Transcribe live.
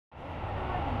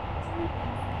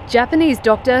Japanese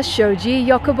doctor Shoji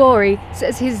Yokobori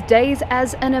says his days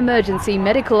as an emergency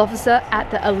medical officer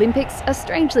at the Olympics are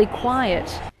strangely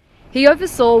quiet. He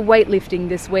oversaw weightlifting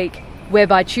this week, where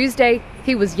by Tuesday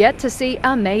he was yet to see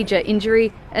a major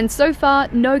injury and so far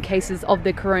no cases of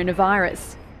the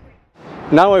coronavirus.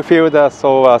 Now I feel that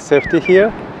safety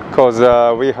here because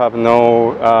we have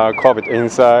no COVID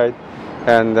inside,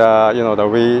 and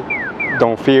we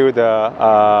don't feel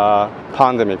the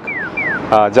pandemic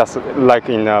just like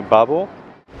in a bubble.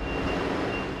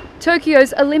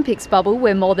 Tokyo's Olympics bubble,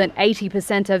 where more than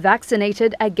 80% are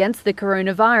vaccinated against the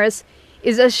coronavirus,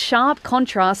 is a sharp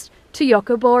contrast to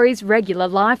Yokobori's regular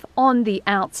life on the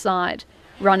outside,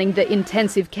 running the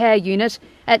intensive care unit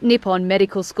at Nippon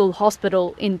Medical School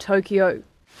Hospital in Tokyo.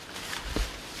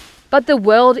 But the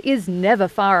world is never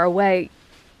far away.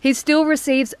 He still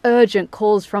receives urgent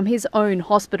calls from his own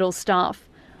hospital staff,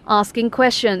 asking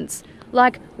questions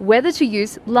like whether to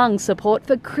use lung support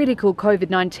for critical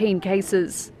Covid-19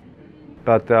 cases.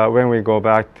 But when we go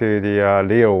back to the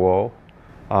real world,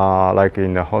 like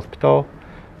in the hospital,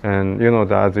 and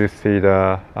as you see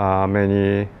the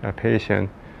many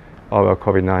patients of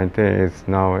COVID-19 is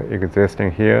now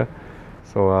existing here.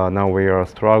 So now we are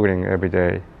struggling every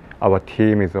day. Our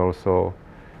team is also,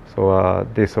 so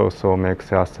this also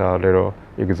makes us a little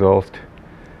exhausted.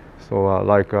 So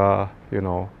like,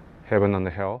 heaven and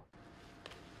hell.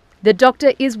 The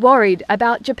doctor is worried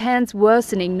about Japan's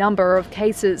worsening number of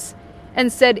cases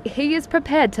and said he is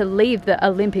prepared to leave the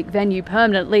Olympic venue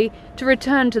permanently to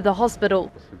return to the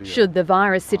hospital should the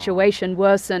virus situation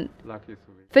worsen.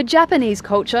 For Japanese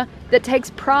culture that takes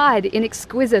pride in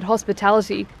exquisite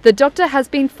hospitality, the doctor has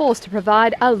been forced to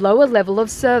provide a lower level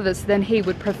of service than he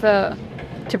would prefer,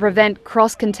 to prevent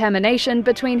cross-contamination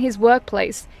between his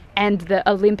workplace and the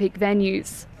Olympic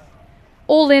venues.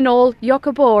 All in all,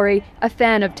 Yokobori, a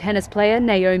fan of tennis player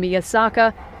Naomi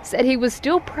Osaka, said he was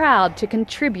still proud to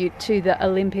contribute to the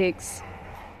Olympics.